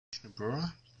Mishnah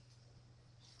Berurah,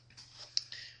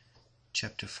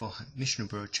 Mishnah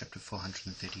Berurah, chapter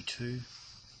 432,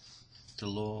 the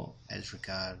law as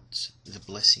regards the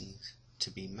blessing to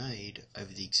be made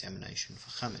over the examination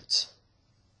for Chametz.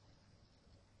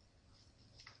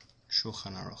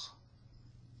 Shulchan Aruch,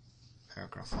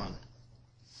 paragraph 1.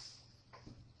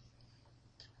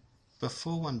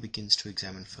 Before one begins to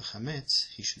examine for Chametz,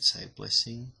 he should say a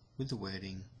blessing with the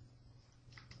wording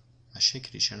Asher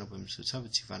Kedishanu b'mitzvotav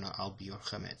v'tzivanu al bior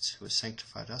Chametz, who has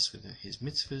sanctified us with his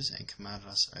mitzvahs and commanded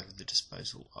us over the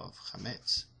disposal of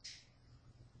Chametz.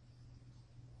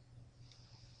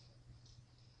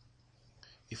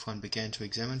 If one began to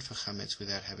examine for Chametz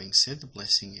without having said the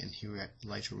blessing and he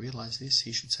later realized this,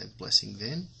 he should say the blessing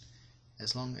then,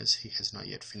 as long as he has not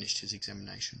yet finished his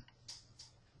examination.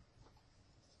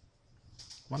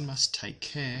 One must take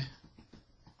care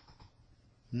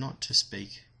not to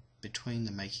speak between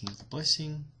the making of the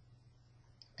blessing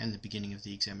and the beginning of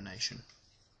the examination.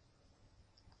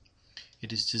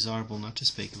 It is desirable not to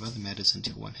speak of other matters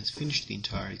until one has finished the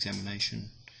entire examination,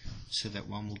 so that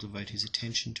one will devote his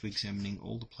attention to examining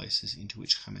all the places into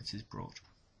which Chametz is brought.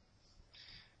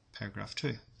 Paragraph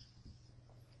 2.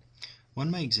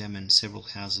 One may examine several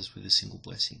houses with a single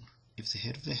blessing. If the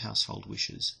head of the household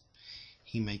wishes,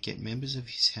 he may get members of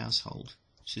his household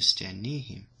to stand near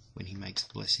him when he makes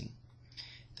the blessing.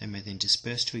 They may then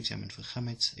disperse to examine for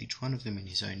Chametz, each one of them in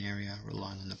his own area,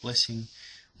 relying on the blessing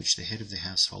which the head of the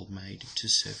household made to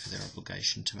serve for their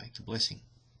obligation to make the blessing.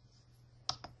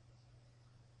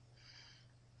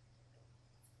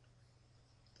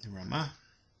 The Ramah.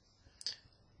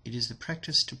 It is the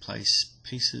practice to place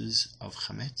pieces of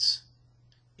Chametz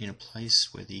in a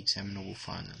place where the examiner will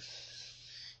find them,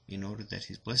 in order that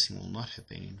his blessing will not have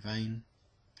been in vain.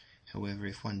 However,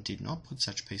 if one did not put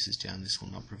such pieces down, this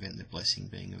will not prevent the blessing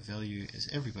being of value, as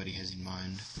everybody has in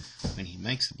mind when he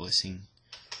makes the blessing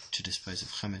to dispose of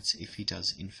Chametz, if he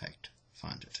does in fact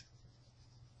find it.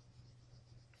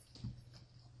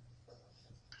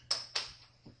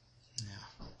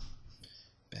 Now,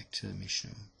 back to the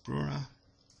Mishnah Berurah.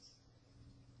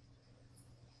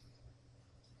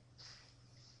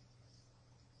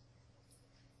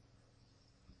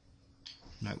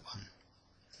 Note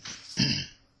 1.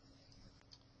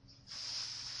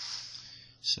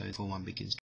 So before one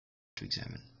begins to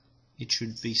examine, it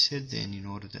should be said then in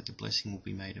order that the blessing will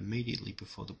be made immediately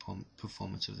before the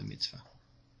performance of the mitzvah.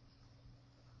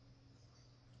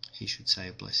 He should say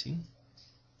a blessing.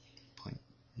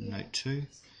 Note 2.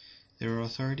 There are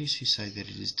authorities who say that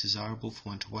it is desirable for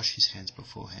one to wash his hands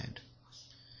beforehand.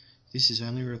 This is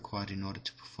only required in order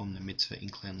to perform the mitzvah in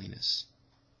cleanliness.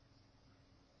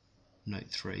 Note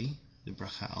 3. The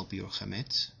bracha al bior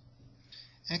Chametz.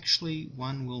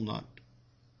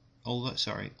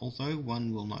 Although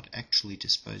one will not actually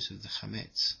dispose of the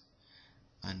Chametz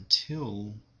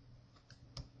until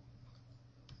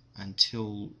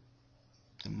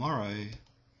the morrow,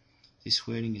 this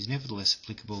wording is nevertheless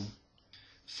applicable,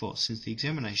 for since the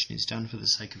examination is done for the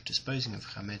sake of disposing of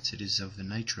Chametz, it is of the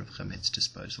nature of Chametz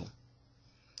disposal.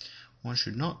 One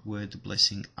should not word the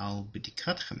blessing al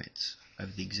bidikat Chametz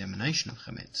over the examination of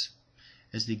Chametz,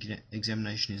 as the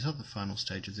examination is not the final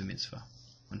stage of the mitzvah.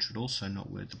 One should also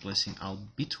not word the blessing al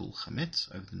bitul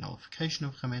Chametz over the nullification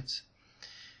of Chametz,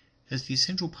 as the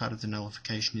essential part of the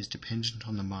nullification is dependent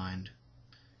on the mind,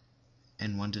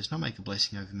 and one does not make a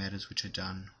blessing over matters which are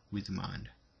done with the mind.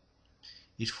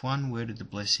 If one worded the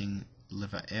blessing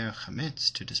leva'er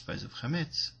Chametz to dispose of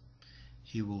Chametz,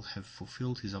 he will have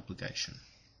fulfilled his obligation.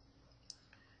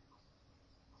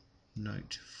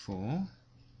 Note 4,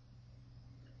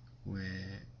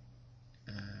 where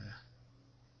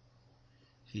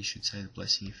he should say the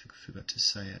blessing if he forgot to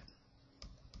say it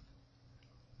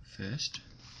first,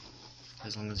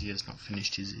 as long as he has not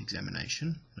finished his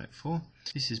examination. Note 4.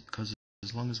 This is because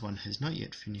as long as one has not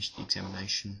yet finished the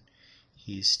examination,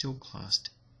 he is still classed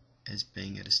as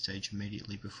being at a stage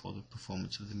immediately before the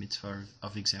performance of the mitzvah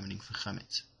of examining for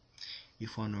Chametz.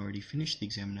 If one already finished the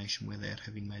examination without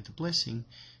having made the blessing,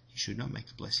 he should not make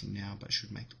the blessing now, but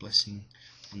should make the blessing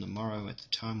on the morrow at the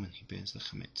time when he burns the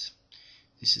Chametz.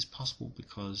 This is possible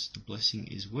because the blessing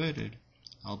is worded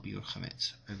al bior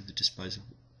Chametz over the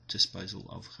disposal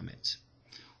of Chametz.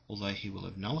 Although he will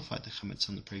have nullified the Chametz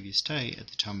on the previous day at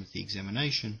the time of the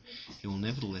examination, he will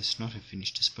nevertheless not have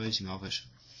finished disposing of it,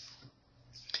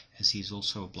 as he is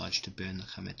also obliged to burn the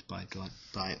Chametz by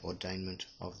ordainment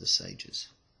of the sages.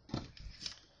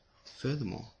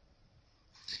 Furthermore,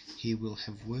 he will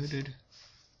have worded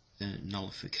the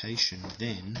nullification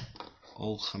then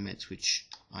all Chametz which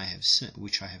I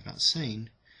have not seen,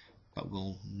 but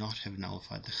will not have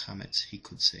nullified the Chametz he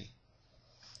could see.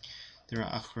 There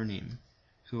are Acharonim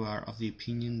who are of the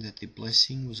opinion that the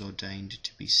blessing was ordained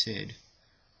to be said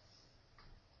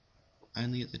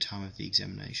only at the time of the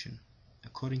examination.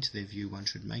 According to their view, one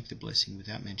should make the blessing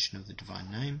without mention of the divine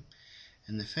name,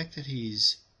 and the fact that he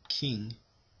is king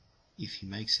if he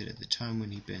makes it at the time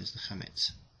when he burns the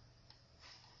Chametz.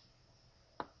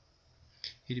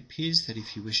 It appears that if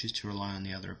he wishes to rely on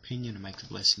the other opinion and make the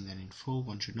blessing then in full,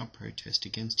 one should not protest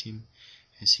against him,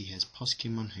 as he has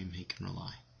poskim on whom he can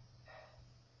rely.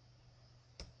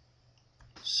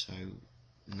 So,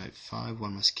 note 5,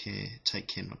 one must take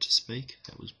care not to speak.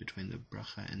 That was between the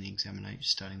bracha and the examination,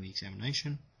 starting the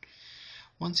examination.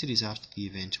 Once it is after the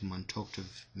event and one talked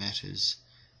of matters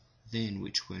then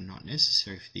which were not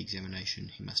necessary for the examination,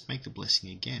 he must make the blessing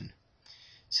again,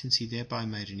 since he thereby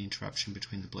made an interruption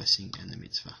between the blessing and the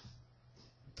mitzvah.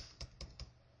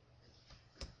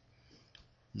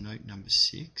 Note number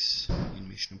 6, in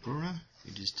Mishnah Berurah,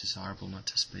 it is desirable not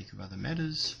to speak of other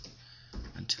matters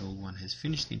until one has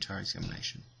finished the entire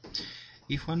examination.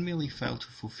 If one merely failed to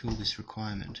fulfill this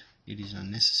requirement, it is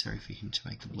unnecessary for him to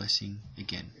make the blessing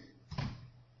again,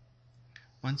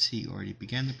 once he already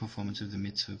began the performance of the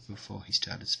mitzvah before he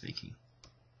started speaking.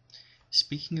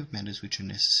 Speaking of matters which are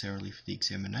necessarily for the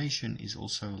examination is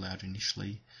also allowed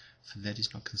initially, for that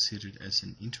is not considered as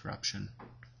an interruption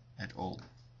at all.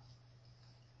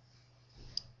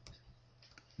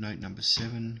 Note number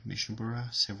 7, Mishnah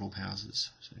Berurah, several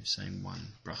houses. So saying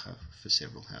one bracha for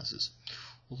several houses.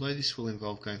 Although this will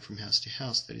involve going from house to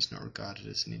house, that is not regarded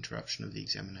as an interruption of the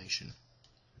examination.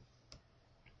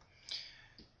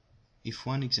 If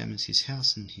one examines his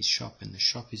house and his shop, and the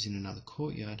shop is in another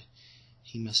courtyard,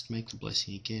 he must make the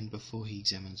blessing again before he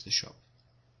examines the shop.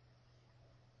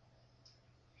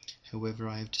 However,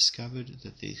 I have discovered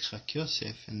that the Chak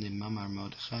Yosef and the Mamar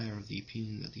Mordechai are of the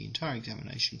opinion that the entire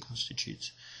examination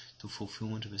constitutes the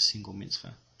fulfillment of a single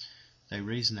mitzvah. They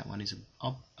reason that one is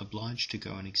obliged to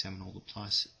go and examine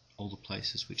all the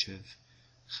places which have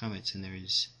Chametz, and there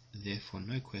is therefore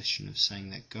no question of saying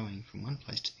that going from one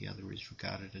place to the other is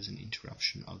regarded as an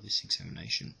interruption of this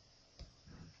examination.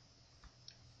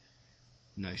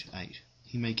 Note 8.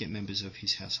 He may get members of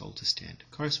his household to stand.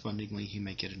 Correspondingly, he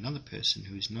may get another person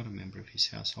who is not a member of his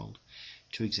household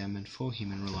to examine for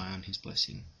him and rely on his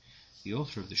blessing. The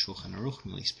author of the Shulchan Aruch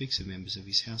merely speaks of members of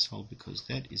his household because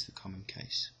that is the common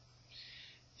case.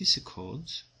 This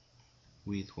accords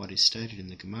with what is stated in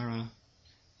the Gemara,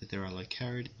 that there are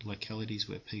localities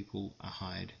where people are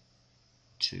hired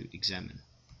to examine.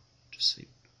 Just see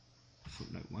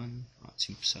footnote 1, it's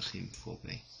in Pesachim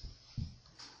 4b.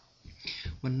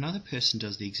 When another person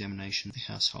does the examination of the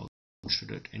household, should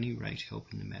at any rate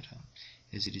help in the matter,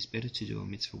 as it is better to do a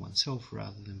mitzvah oneself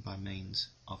rather than by means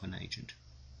of an agent.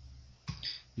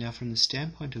 Now, from the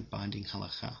standpoint of binding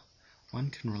halakha, one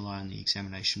can rely on the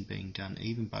examination being done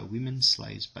even by women,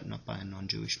 slaves, but not by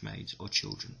non-Jewish maids or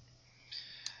children.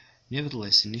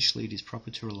 Nevertheless, initially it is proper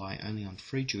to rely only on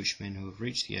free Jewish men who have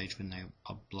reached the age when they are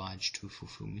obliged to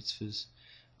fulfill mitzvahs,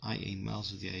 i.e.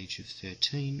 males of the age of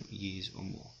 13 years or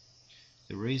more.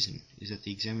 The reason is that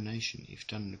the examination, if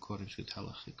done in accordance with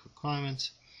halachic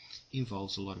requirements,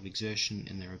 involves a lot of exertion,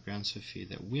 and there are grounds for fear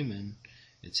that women,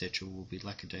 etc., will be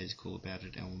lackadaisical about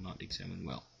it and will not examine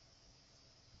well.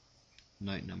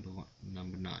 Note number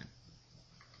 9.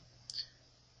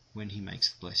 When he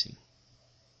makes the blessing.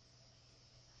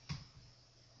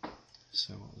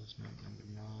 So what was note number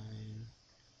 9?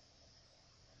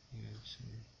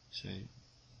 So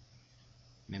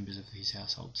members of his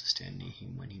household to stand near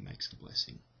him when he makes the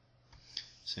blessing.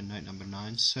 So note number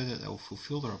 9, so that they will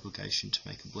fulfill their obligation to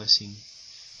make a blessing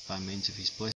by means of his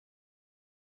blessing.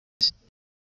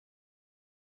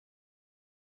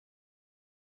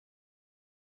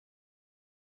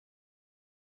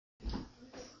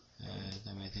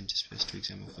 They may then disperse to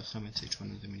examine for Chametz, each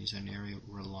one of them in his own area,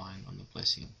 relying on the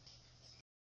blessing.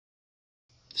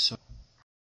 So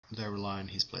they rely on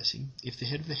his blessing. If the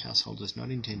head of the household does not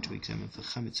intend to examine for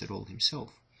Chametz at all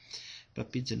himself,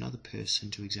 but bids another person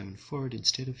to examine for it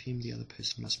instead of him, the other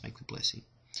person must make the blessing,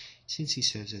 since he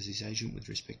serves as his agent with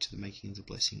respect to the making of the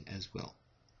blessing as well.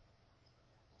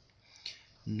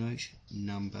 Note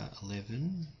number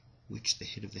 11, which the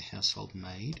head of the household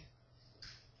made.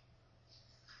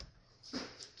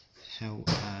 So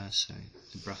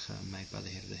the bracha made by the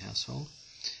head of the household.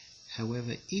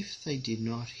 However, if they did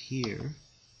not hear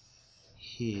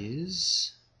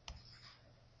his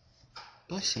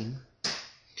blessing,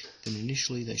 then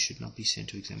initially they should not be sent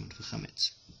to examine for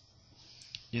Chametz.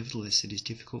 Nevertheless, it is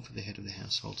difficult for the head of the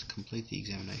household to complete the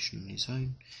examination on his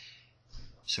own.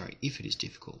 If it is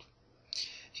difficult,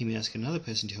 he may ask another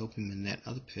person to help him, and that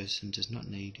other person does not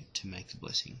need to make the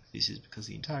blessing. This is because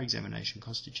the entire examination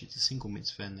constitutes a single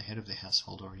mitzvah, and the head of the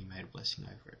household already made a blessing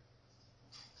over it.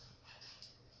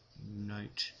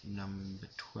 Note number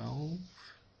 12.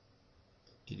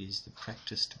 It is the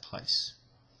practice to place.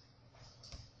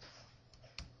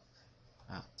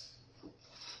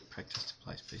 Practice to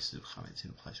place pieces of chametz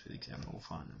in a place where the examiner will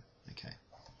find them. Okay.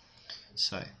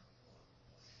 So,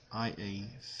 i.e.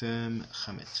 firm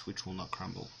chametz which will not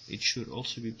crumble. It should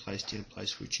also be placed in a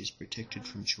place which is protected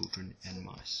from children and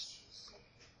mice.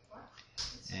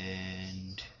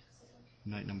 And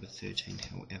note number 13,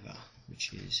 however,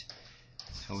 which is,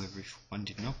 however, if one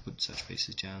did not put such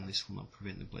pieces down, this will not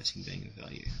prevent the blessing being of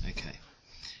value. Okay,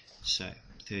 so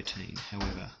 13.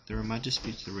 However, the Ramah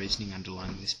disputes the reasoning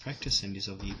underlying this practice and is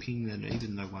of the opinion that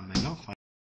even though one may not find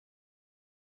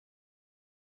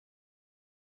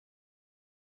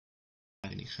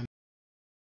any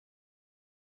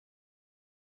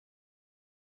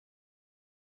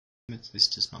chametz, this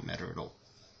does not matter at all.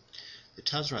 The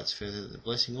Taz writes further that the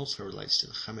blessing also relates to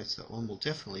the chametz that one will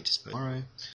definitely dispose tomorrow,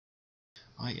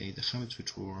 i.e. the chametz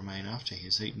which will remain after he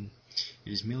has eaten.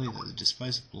 It is merely that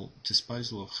the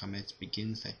disposal of chametz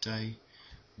begins that day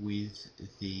with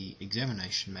the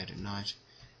examination made at night,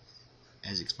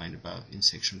 as explained above in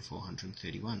section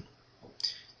 431.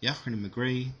 The Acharonim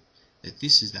agree that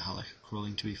this is the halakha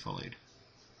according to be followed.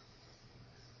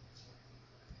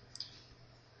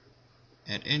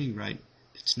 At any rate,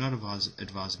 it's not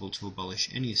advisable to abolish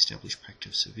any established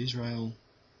practice of Israel.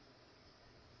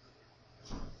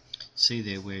 See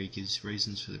there where he gives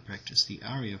reasons for the practice. The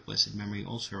Ari of blessed memory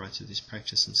also writes of this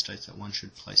practice and states that one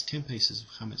should place 10 pieces of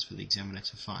chametz for the examiner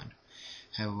to find.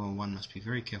 However, one must be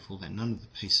very careful that none of the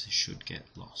pieces should get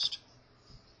lost.